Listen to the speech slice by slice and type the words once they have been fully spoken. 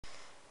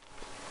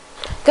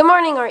Good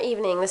morning or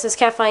evening. This is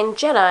Caffeine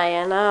Jedi,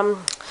 and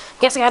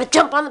guess I gotta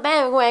jump on the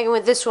bandwagon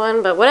with this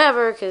one, but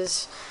whatever,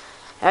 because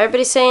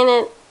everybody's saying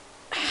it.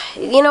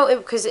 You know,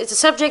 because it's a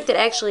subject that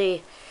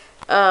actually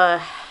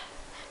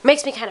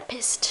makes me kind of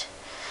pissed.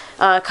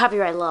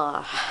 Copyright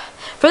law.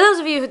 For those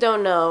of you who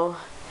don't know,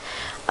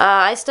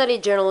 I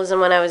studied journalism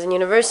when I was in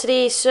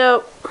university,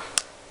 so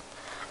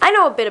I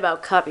know a bit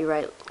about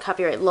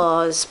copyright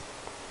laws,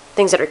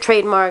 things that are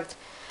trademarked.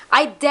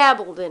 I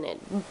dabbled in it.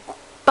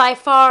 By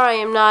far, I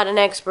am not an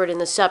expert in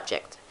the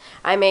subject.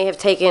 I may have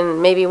taken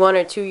maybe 1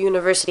 or 2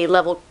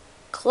 university-level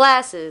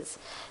classes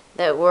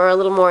that were a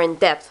little more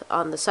in-depth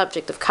on the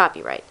subject of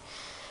copyright.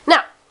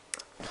 Now,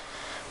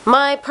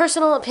 my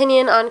personal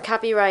opinion on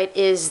copyright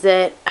is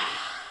that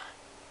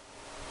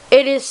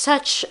it is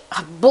such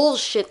a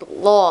bullshit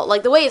law.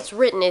 Like, the way it's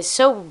written is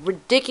so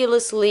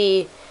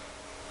ridiculously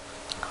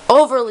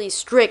overly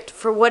strict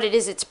for what it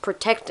is it's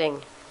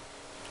protecting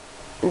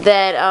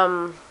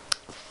that,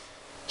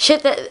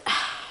 shit that...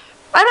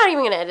 I'm not even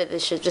going to edit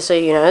this shit, just so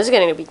you know. This is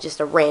going to be just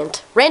a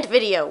rant. Rant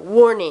video.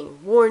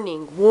 Warning,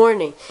 warning,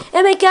 warning.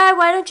 Oh my god,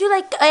 why don't you,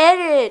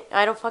 edit?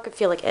 I don't fucking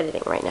feel like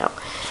editing right now.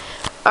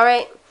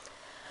 Alright.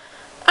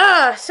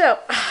 So,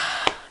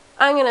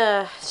 I'm going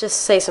to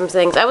just say some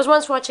things. I was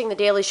once watching The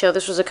Daily Show.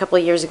 This was a couple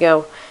of years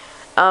ago.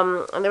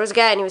 And there was a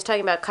guy, and he was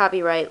talking about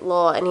copyright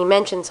law, and he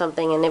mentioned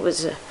something, and it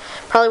was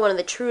probably one of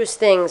the truest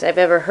things I've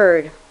ever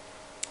heard,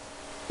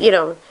 you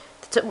know,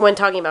 when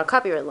talking about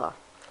copyright law.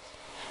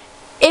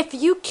 If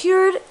you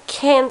cured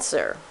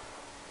cancer,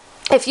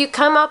 if you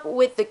come up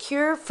with the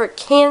cure for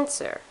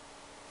cancer,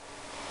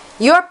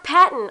 your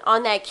patent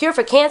on that cure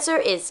for cancer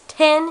is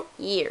 10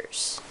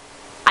 years.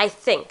 I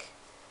think.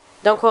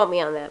 Don't quote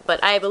me on that,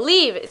 but I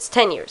believe it's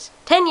 10 years.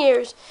 10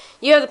 years,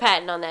 you have the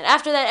patent on that.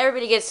 After that,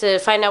 everybody gets to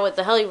find out what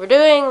the hell you were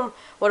doing,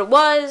 what it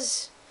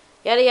was,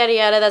 yada, yada,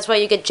 yada. That's why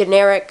you get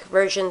generic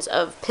versions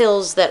of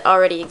pills that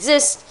already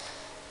exist.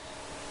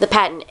 The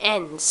patent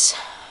ends.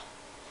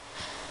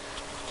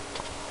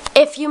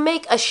 If you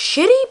make a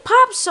shitty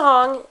pop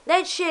song,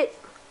 that shit,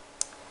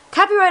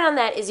 copyright on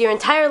that is your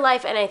entire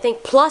life, and I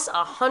think plus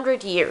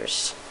 100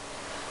 years.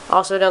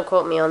 Also, don't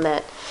quote me on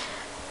that.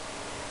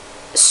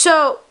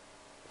 So,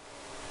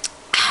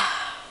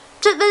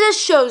 this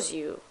shows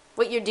you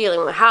what you're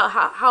dealing with,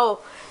 how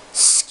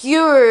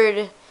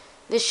skewered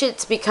this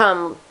shit's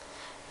become.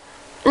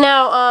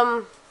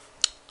 Now,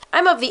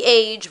 I'm of the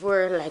age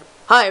where,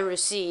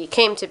 piracy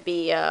came to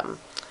be,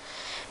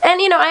 and,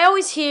 you know, I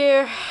always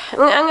hear,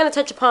 I'm going to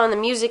touch upon the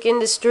music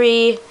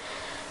industry,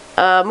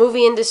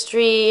 movie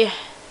industry,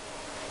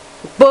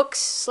 books,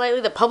 slightly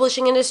the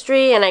publishing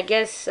industry, and I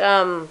guess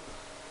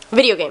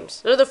video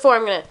games. Those are the 4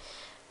 I'm going to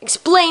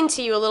explain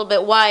to you a little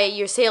bit why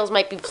your sales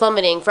might be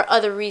plummeting for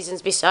other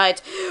reasons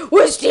besides,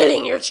 we're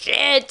stealing your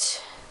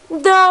shit.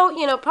 Though,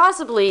 you know,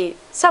 possibly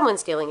someone's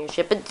stealing your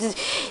shit. But,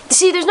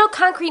 see, there's no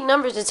concrete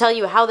numbers to tell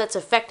you how that's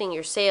affecting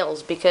your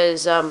sales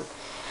because,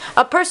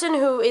 a person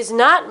who is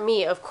not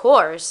me, of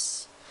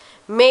course,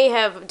 may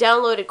have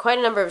downloaded quite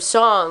a number of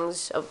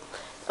songs. Of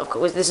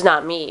course, this is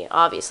not me,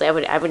 obviously.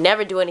 I would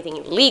never do anything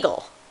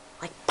illegal,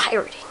 like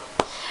pirating.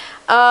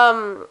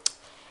 And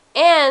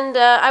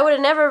I would have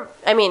never,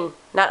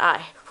 not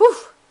I. Whew.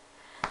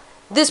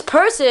 This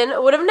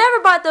person would have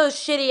never bought those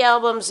shitty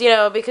albums, you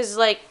know, because,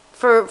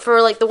 for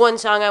the one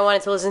song I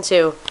wanted to listen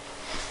to.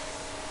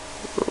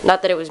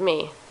 Not that it was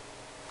me.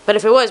 But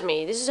if it was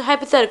me, this is a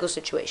hypothetical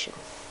situation.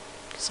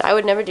 So I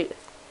would never do that.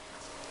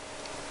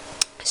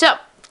 So,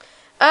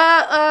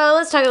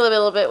 let's talk a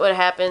little bit what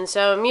happened.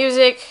 So,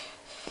 music,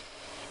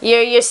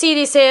 your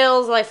CD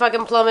sales,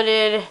 fucking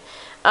plummeted.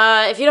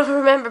 If you don't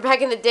remember,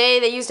 back in the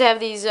day, they used to have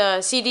these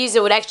CDs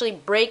that would actually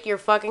break your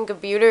fucking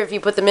computer if you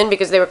put them in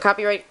because they were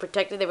copyright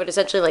protected. They would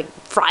essentially,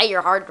 fry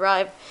your hard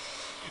drive.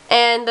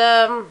 And,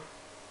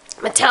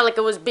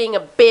 Metallica was being a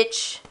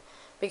bitch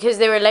because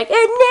they were like, hey,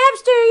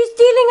 Napster, you're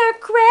stealing our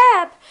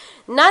crap.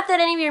 Not that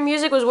any of your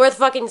music was worth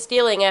fucking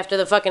stealing after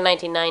the fucking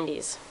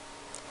 1990s.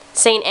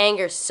 Saint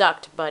Anger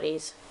sucked,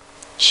 buddies.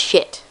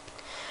 Shit.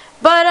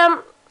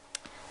 But,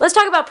 let's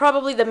talk about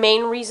probably the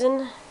main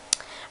reason.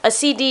 A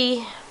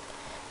CD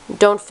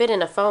don't fit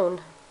in a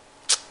phone.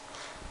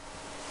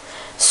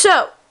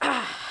 So,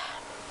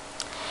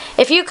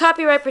 if you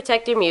copyright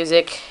protect your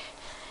music,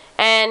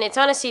 and it's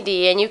on a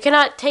CD, and you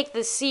cannot take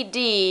the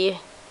CD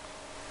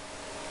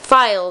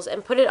files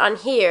and put it on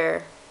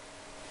here,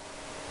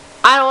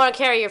 I don't want to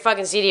carry your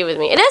fucking CD with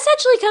me. It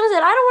essentially comes in,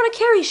 I don't want to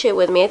carry shit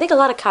with me. I think a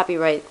lot of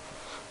copyright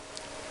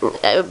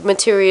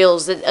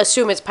materials that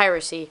assume it's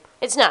piracy.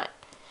 It's not.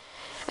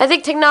 I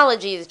think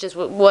technology is just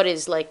what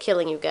is,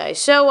 killing you guys.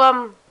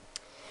 So,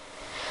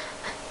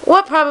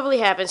 what probably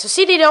happens? So,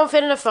 CD don't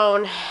fit in a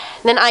phone.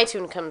 Then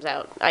iTunes comes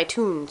out.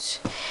 iTunes.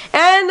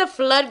 And the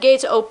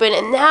floodgates open.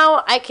 And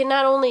now I can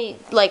not only,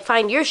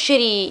 find your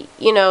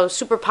shitty,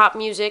 super pop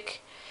music,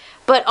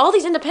 but all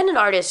these independent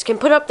artists can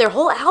put up their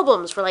whole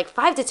albums for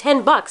 $5 to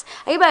 $10.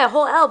 I can buy a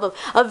whole album.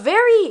 A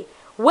very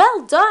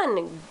well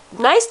done,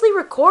 nicely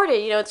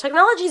recorded.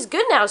 Technology's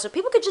good now, so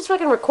people could just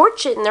fucking record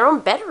shit in their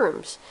own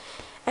bedrooms.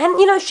 And,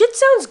 you know, shit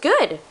sounds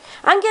good.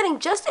 I'm getting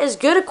just as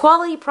good a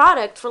quality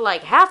product for,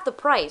 like, half the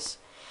price.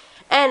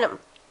 And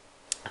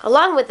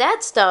along with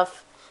that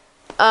stuff,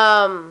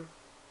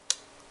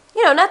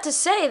 you know, not to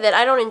say that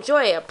I don't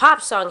enjoy a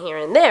pop song here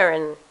and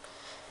there,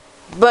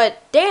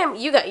 but damn,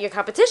 you got your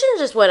competition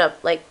just went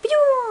up, like,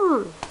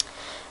 pew!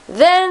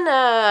 Then,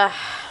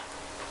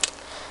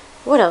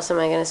 what else am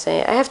I gonna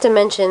say? I have to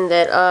mention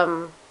that,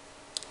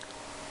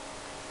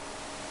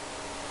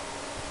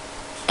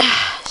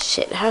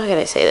 shit, how can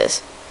I say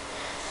this?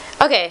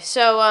 Okay,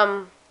 so,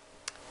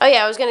 oh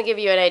yeah, I was gonna give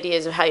you an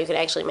ideas of how you could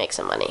actually make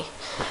some money.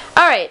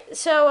 Alright,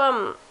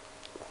 so,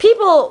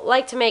 people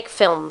like to make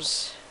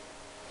films.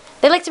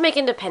 They like to make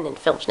independent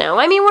films now.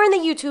 I mean, we're in the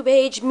YouTube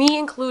age, me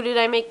included.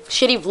 I make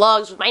shitty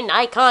vlogs with my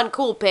Nikon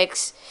cool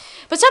pics.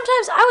 But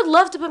sometimes I would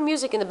love to put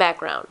music in the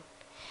background.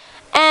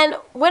 And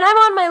when I'm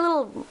on my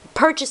little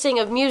purchasing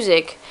of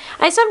music,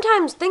 I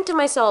sometimes think to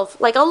myself,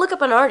 like, I'll look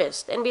up an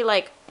artist and be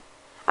like,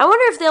 I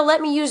wonder if they'll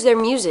let me use their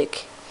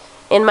music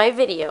in my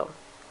video.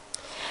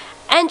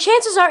 And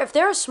chances are, if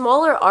they're a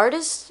smaller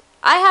artist,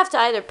 I have to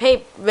either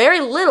pay very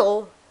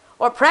little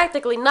or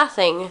practically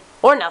nothing,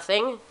 or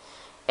nothing,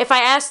 if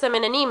I ask them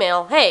in an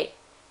email, hey,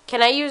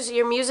 can I use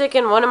your music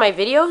in one of my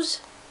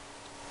videos?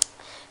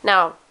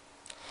 Now,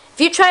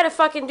 if you try to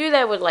fucking do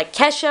that with, like,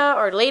 Kesha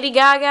or Lady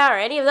Gaga or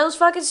any of those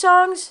fucking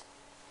songs,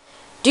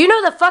 do you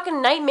know the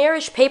fucking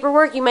nightmarish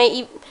paperwork you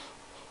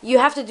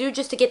have to do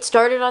just to get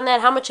started on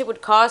that? How much it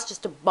would cost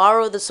just to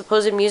borrow the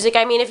supposed music?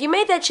 I mean, if you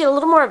made that shit a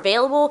little more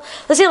available,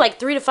 let's say like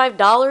 $3 to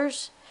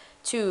 $5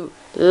 to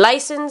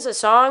license a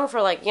song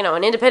for, like, you know,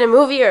 an independent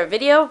movie or a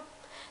video,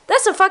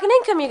 that's some fucking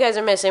income you guys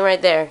are missing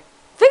right there.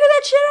 Figure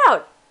that shit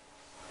out.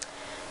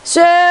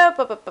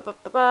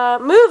 So,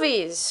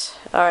 movies.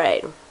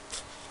 Alright.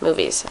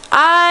 Movies.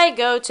 I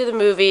go to the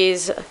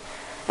movies,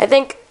 I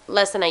think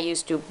less than I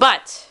used to,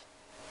 but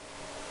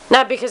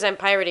not because I'm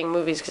pirating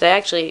movies, because I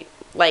actually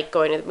like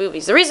going to the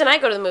movies. The reason I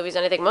go to the movies,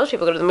 and I think most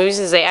people go to the movies,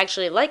 is they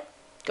actually like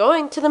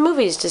going to the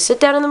movies, to sit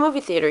down in the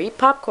movie theater, eat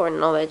popcorn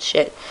and all that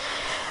shit.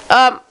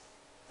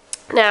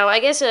 Now, I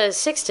guess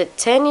 6 to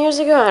 10 years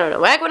ago, I don't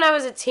know, back when I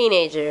was a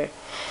teenager,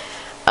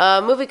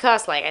 a movie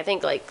cost, like, I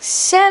think, like,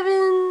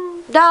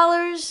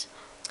 $7.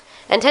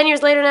 And 10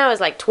 years later now,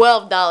 it's like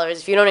 $12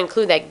 if you don't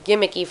include that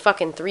gimmicky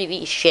fucking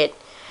 3D shit.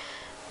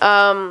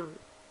 And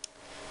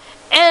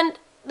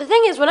the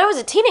thing is, when I was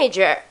a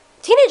teenager,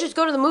 teenagers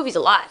go to the movies a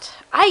lot.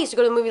 I used to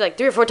go to the movie like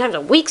 3 or 4 times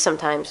a week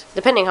sometimes,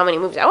 depending how many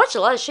movies. I watched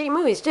a lot of shitty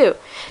movies too.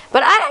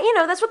 But you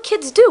know, that's what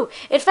kids do.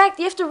 In fact,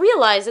 you have to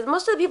realize that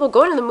most of the people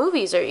going to the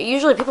movies are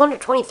usually people under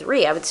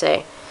 23, I would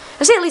say.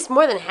 I'd say at least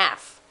more than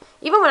half.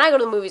 Even when I go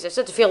to the movies, I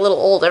start to feel a little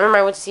old. I remember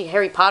I went to see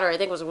Harry Potter. I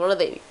think was one of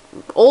the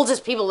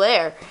oldest people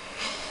there.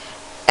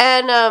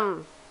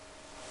 And,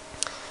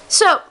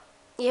 so,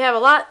 you have a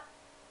lot,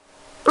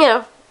 you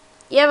know,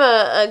 you have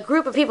a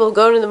group of people who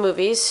go to the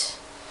movies.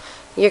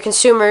 Your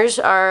consumers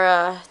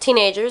are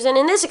teenagers, and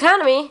in this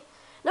economy,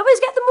 nobody's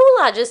got the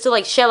moolah just to,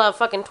 like, shell out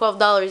fucking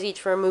 $12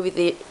 each for a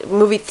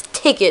movie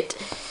ticket.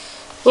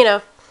 You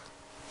know,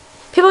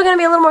 people are gonna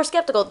be a little more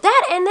skeptical.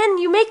 That, and then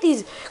you make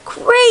these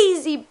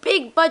crazy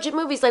big budget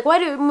movies. Like, why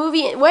is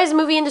the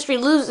movie industry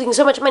losing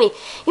so much money?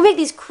 You make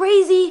these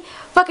crazy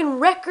fucking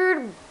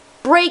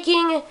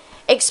record-breaking,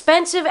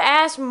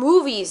 expensive-ass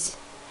movies,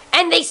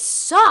 and they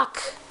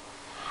suck.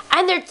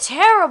 And they're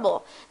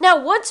terrible.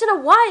 Now, once in a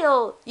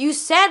while, you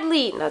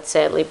not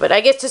sadly, but I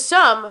guess to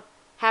some,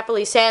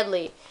 happily,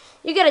 sadly,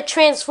 you get a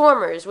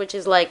Transformers, which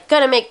is, like,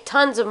 gonna make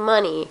tons of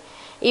money,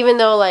 even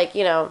though, like,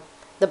 you know,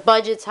 the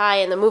budget's high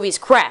and the movie's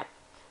crap.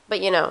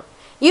 But, you know,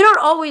 you don't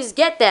always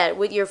get that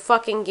with your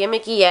fucking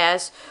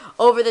gimmicky-ass,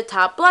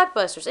 over-the-top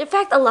blockbusters. In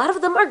fact, a lot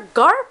of them are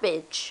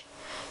garbage.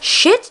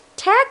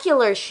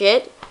 Shit-tacular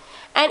shit.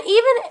 And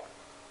even,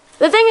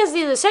 the thing is,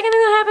 the second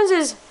thing that happens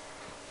is,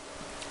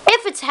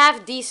 if it's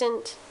half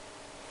decent,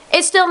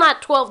 it's still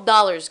not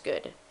 $12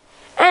 good.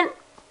 And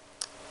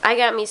I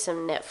got me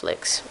some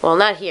Netflix. Well,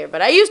 not here,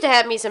 but I used to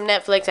have me some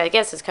Netflix. I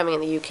guess it's coming in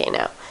the UK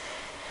now.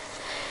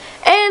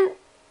 And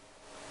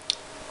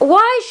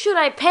why should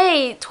I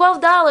pay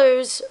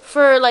 $12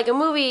 for, like, a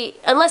movie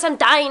unless I'm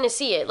dying to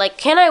see it? Like,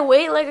 can I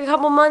wait, like, a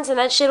couple months and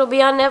that shit will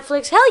be on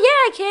Netflix? Hell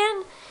yeah, I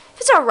can.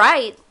 If it's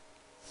alright,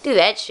 do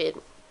that shit.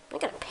 I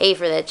gotta pay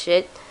for that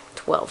shit.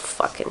 $12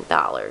 fucking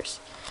dollars.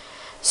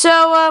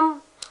 So,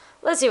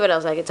 let's see what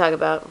else I can talk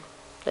about.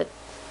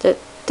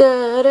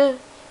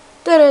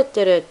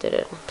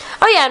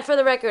 Oh yeah, and for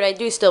the record, I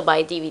do still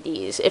buy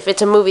DVDs if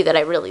it's a movie that I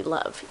really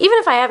love. Even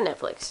if I have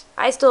Netflix,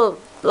 I still,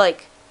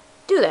 like,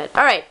 do that.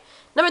 Alright,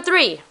 number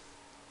 3.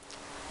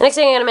 The next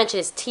thing I'm going to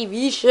mention is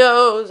TV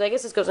shows. I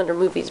guess this goes under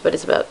movies, but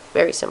it's about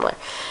very similar.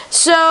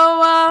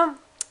 So,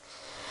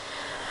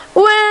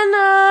 when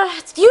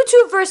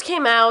YouTube first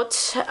came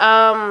out,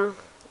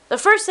 the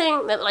first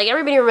thing that, like,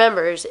 everybody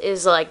remembers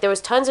is, like, there was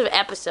tons of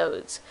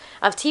episodes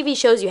of TV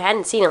shows you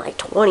hadn't seen in, like,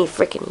 20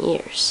 freaking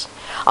years.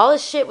 All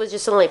this shit was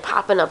just suddenly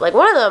popping up. Like,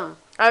 one of them,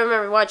 I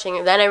remember watching it,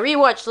 and I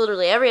rewatched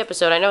literally every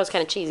episode. I know it's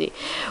kind of cheesy.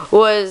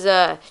 Was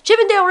Chip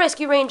and Dale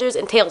Rescue Rangers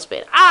and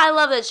Tailspin. I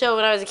love that show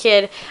when I was a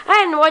kid. I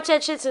hadn't watched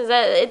that shit since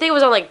that. I think it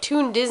was on like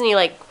Toon Disney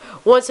like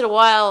once in a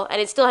while,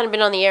 and it still hadn't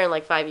been on the air in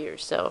like 5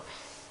 years. So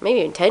maybe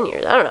even 10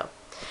 years. I don't know.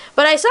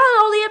 But I saw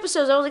all the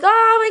episodes. I was like, oh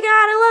my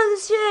god, I love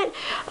this shit.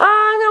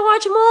 Oh, I'm gonna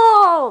watch them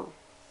all.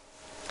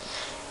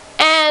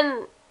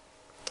 And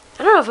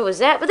I don't know if it was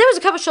that, but there was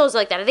a couple shows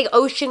like that. I think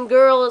Ocean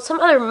Girl, some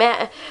other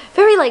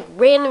very like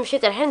random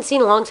shit that I hadn't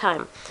seen in a long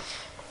time.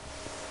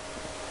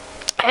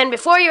 And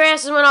before your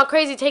asses went all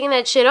crazy taking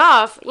that shit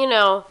off, you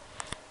know,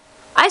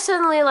 I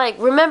suddenly like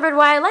remembered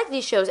why I like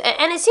these shows.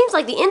 And it seems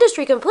like the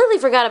industry completely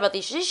forgot about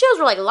these. These shows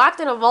were like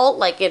locked in a vault,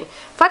 like in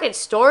fucking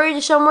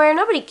storage somewhere.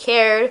 Nobody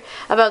cared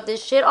about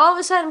this shit. All of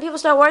a sudden, people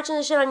start watching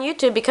this shit on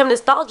YouTube, become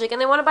nostalgic,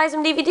 and they want to buy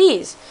some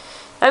DVDs.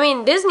 I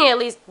mean, Disney at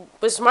least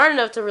was smart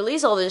enough to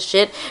release all this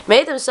shit,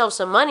 made themselves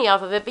some money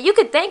off of it, but you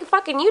could thank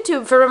fucking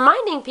YouTube for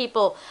reminding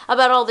people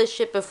about all this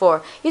shit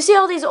before. You see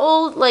all these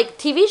old, like,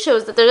 TV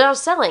shows that they're now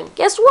selling.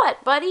 Guess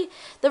what, buddy?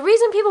 The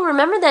reason people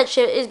remember that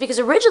shit is because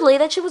originally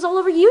that shit was all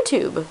over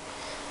YouTube.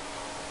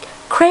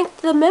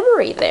 Cranked the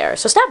memory there.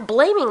 So stop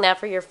blaming that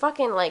for your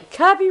fucking, like,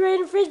 copyright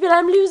infringement.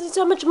 I'm losing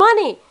so much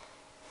money.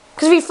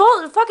 Because if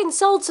you fucking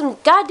sold some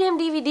goddamn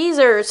DVDs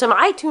or some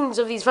iTunes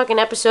of these fucking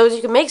episodes,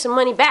 you could make some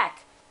money back.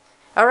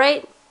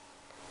 Alright?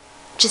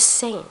 Just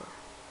saying.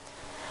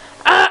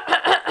 The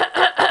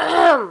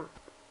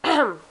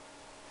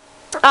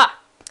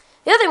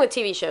other thing with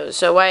TV shows,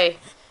 so why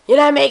you're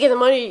not making the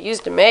money you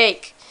used to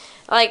make.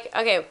 Like,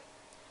 okay,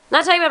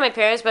 not talking about my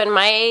parents, but in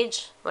my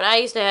age, when I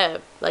used to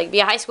have, like, be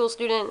a high school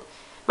student,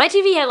 my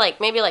TV had,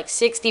 like, maybe, like,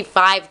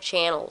 65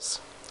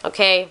 channels,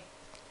 okay?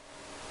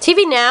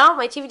 TV now,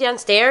 my TV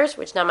downstairs,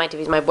 which not my TV,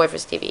 is my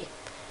boyfriend's TV.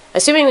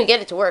 Assuming we get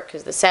it to work,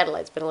 because the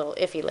satellite's been a little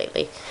iffy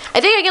lately.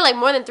 I think I get like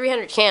more than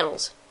 300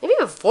 channels. Maybe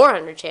even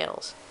 400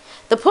 channels.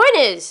 The point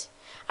is,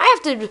 I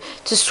have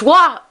to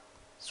swap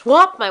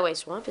my way.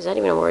 Swamp? Is that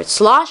even a word?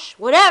 Slosh?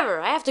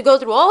 Whatever. I have to go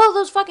through all of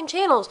those fucking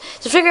channels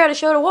to figure out a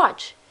show to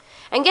watch.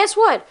 And guess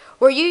what?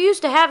 Where you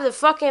used to have the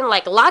fucking,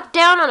 like,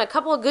 lockdown on a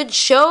couple of good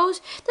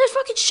shows, there's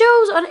fucking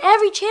shows on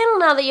every channel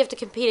now that you have to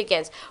compete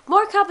against.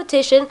 More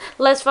competition,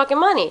 less fucking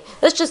money.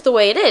 That's just the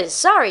way it is.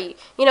 Sorry.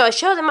 You know, a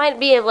show that might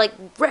be, like,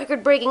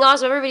 record-breaking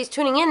awesome, everybody's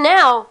tuning in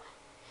now,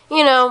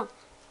 you know,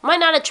 might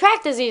not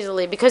attract as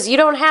easily because you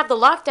don't have the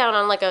lockdown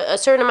on, like, a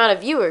certain amount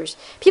of viewers.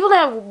 People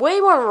have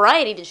way more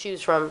variety to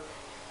choose from.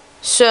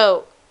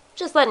 So,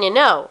 just letting you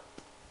know.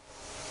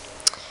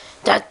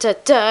 Da da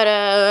da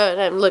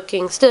da. I'm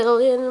looking still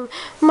in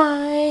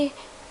my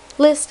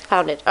list.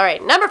 Found it. All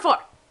right, number 4.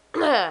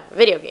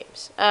 Video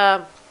games.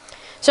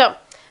 So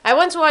I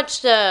once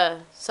watched,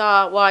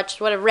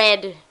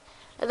 read.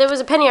 There was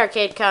a Penny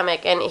Arcade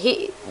comic, and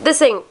this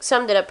thing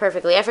summed it up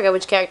perfectly. I forgot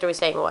which character was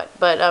saying what,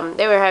 but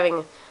they were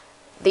having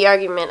the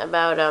argument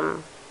about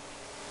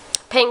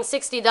paying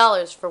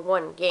 $60 for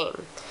one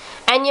game,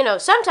 and you know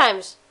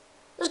sometimes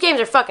those games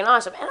are fucking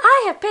awesome, and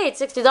I have paid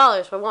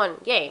 $60 for one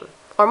game.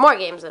 Or more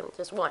games than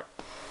just one.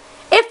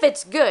 If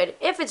it's good,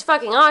 if it's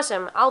fucking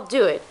awesome, I'll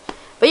do it.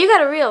 But you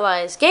gotta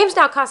realize, games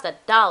now cost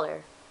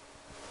 $1.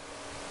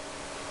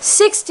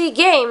 60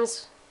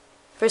 games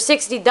for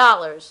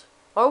 $60.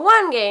 Or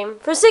one game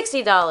for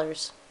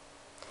 $60.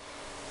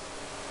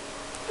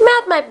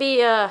 Math might be,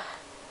 that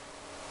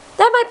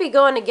might be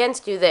going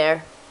against you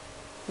there.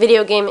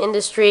 Video game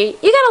industry.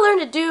 You gotta learn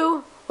to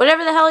do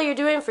whatever the hell you're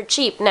doing for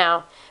cheap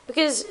now.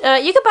 Because,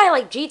 you could buy,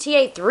 like,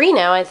 GTA 3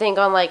 now, I think,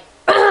 on, like,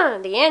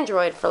 the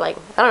Android for like,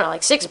 I don't know,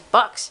 like $6.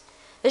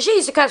 This shit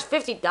used to cost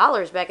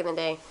 $50 back in the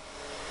day.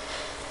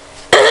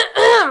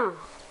 And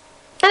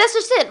that's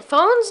just it.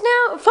 Phones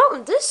now,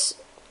 this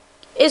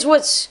is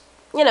what's,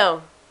 you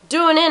know,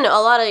 doing in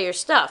a lot of your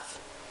stuff.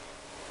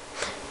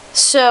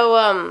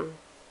 So,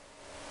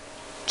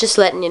 just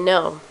letting you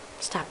know.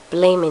 Stop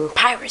blaming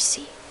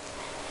piracy.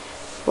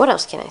 What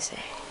else can I say?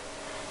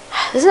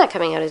 This is not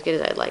coming out as good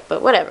as I'd like,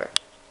 but whatever.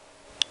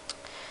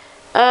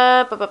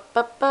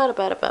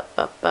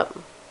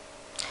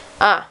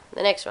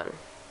 The next one.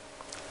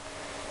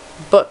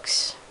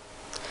 Books.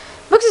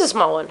 Books is a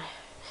small one.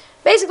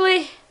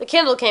 Basically, the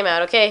Kindle came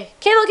out, okay?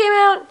 Kindle came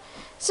out.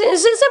 It's a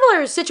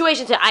similar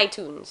situation to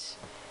iTunes.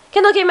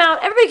 Kindle came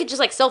out. Everybody could just,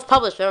 like,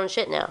 self-publish their own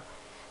shit now.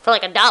 For,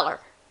 like, $1.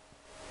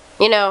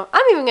 You know,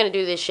 I'm even gonna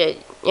do this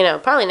shit, you know,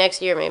 probably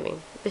next year, maybe.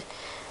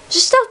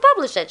 Just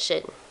self-publish that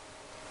shit.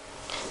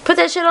 Put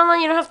that shit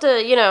online. You don't have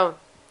to, you know,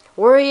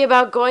 worry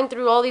about going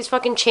through all these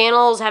fucking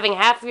channels, having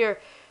half your,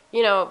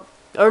 you know,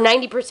 or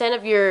 90%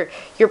 of your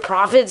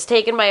profits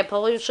taken by a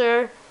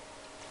publisher.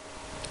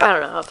 I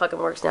don't know how it fucking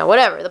works now.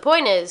 Whatever. The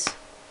point is,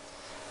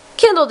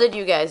 Kindle did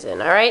you guys in,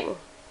 alright?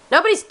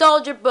 Nobody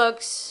stole your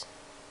books.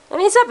 I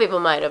mean, some people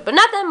might have, but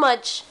not that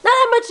much. Not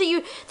that much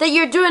that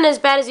you're doing as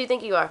bad as you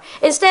think you are.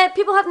 Instead,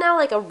 people have now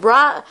like a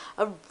wide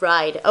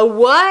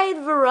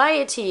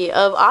variety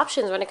of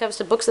options when it comes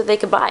to books that they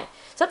could buy.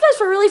 Sometimes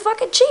for really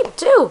fucking cheap,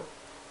 too.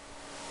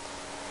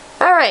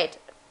 Alright.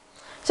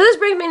 So this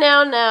brings me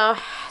now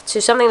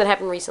to something that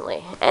happened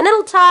recently. And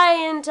it'll tie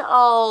into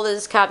all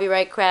this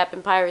copyright crap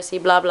and piracy,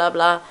 blah, blah,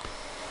 blah.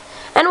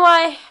 And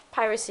why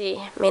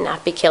piracy may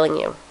not be killing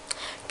you.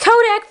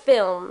 Kodak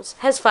Films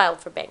has filed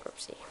for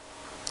bankruptcy.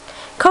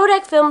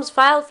 Kodak Films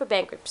filed for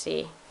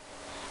bankruptcy,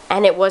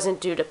 and it wasn't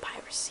due to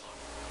piracy.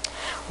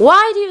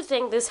 Why do you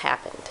think this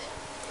happened?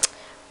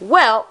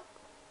 Well,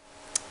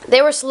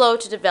 they were slow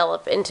to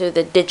develop into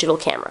the digital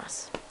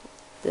cameras.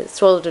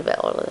 Slow to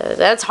develop.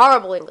 That's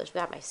horrible English.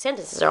 My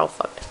sentences are all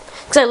fucked.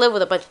 Because I live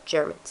with a bunch of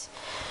Germans.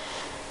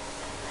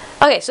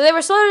 Okay, so they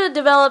were slow to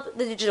develop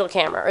the digital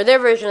camera, or their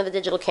version of the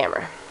digital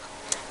camera.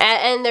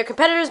 And their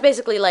competitors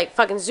basically, like,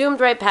 fucking zoomed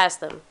right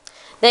past them.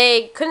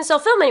 They couldn't sell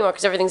film anymore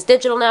because everything's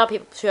digital now.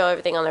 People show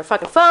everything on their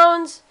fucking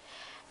phones.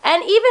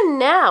 And even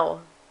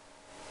now,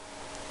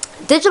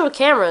 digital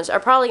cameras are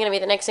probably going to be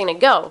the next thing to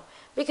go.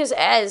 Because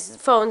as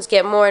phones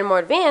get more and more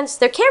advanced,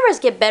 their cameras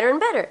get better and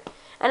better.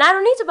 And I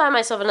don't need to buy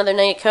myself another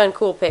Nikon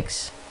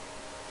Coolpix.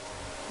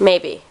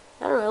 Maybe.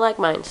 I don't really like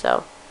mine,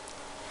 so.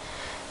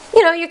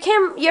 You know,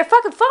 your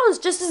fucking phone's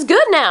just as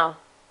good now.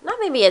 Not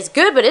maybe as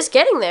good, but it's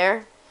getting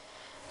there.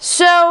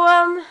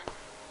 So,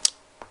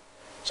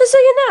 just so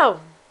you know.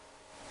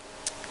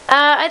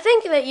 I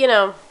think that, you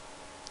know,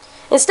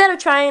 instead of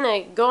trying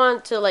to go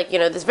on to, like, you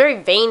know, this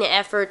very vain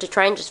effort to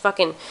try and just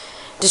fucking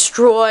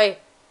destroy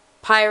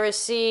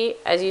piracy,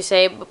 as you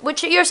say,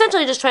 which you're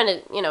essentially just trying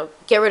to, you know,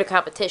 get rid of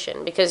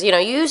competition. Because, you know,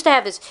 you used to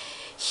have this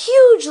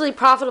hugely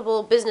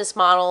profitable business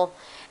model,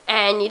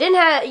 and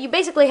you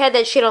basically had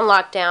that shit on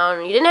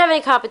lockdown. You didn't have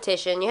any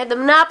competition. You had the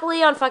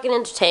monopoly on fucking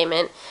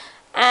entertainment,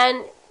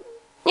 and,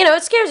 you know,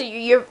 it scares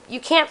you. You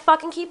can't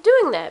fucking keep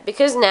doing that,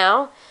 because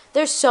now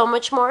there's so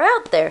much more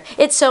out there.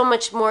 It's so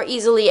much more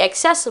easily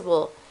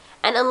accessible.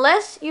 And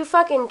unless you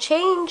fucking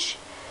change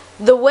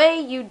the way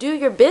you do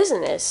your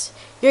business,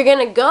 you're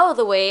gonna go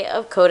the way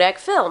of Kodak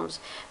Films.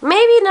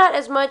 Maybe not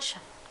as much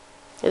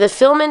the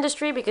film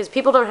industry, because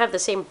people don't have the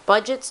same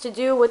budgets to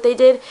do what they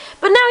did.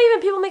 But now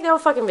even people make their own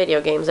fucking video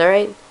games,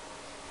 alright?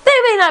 They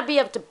may not be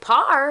up to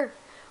par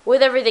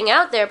with everything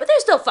out there, but they're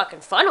still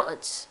fucking fun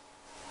ones.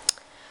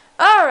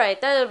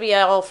 Alright, that'll be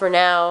all for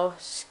now.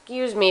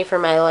 Excuse me for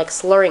my, like,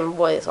 slurring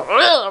voice.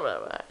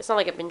 It's not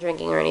like I've been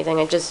drinking or anything.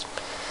 I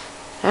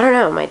don't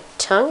know, my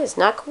tongue is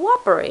not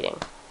cooperating.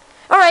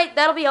 Alright,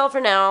 that'll be all for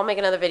now. I'll make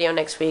another video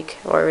next week,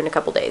 or in a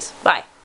couple days. Bye.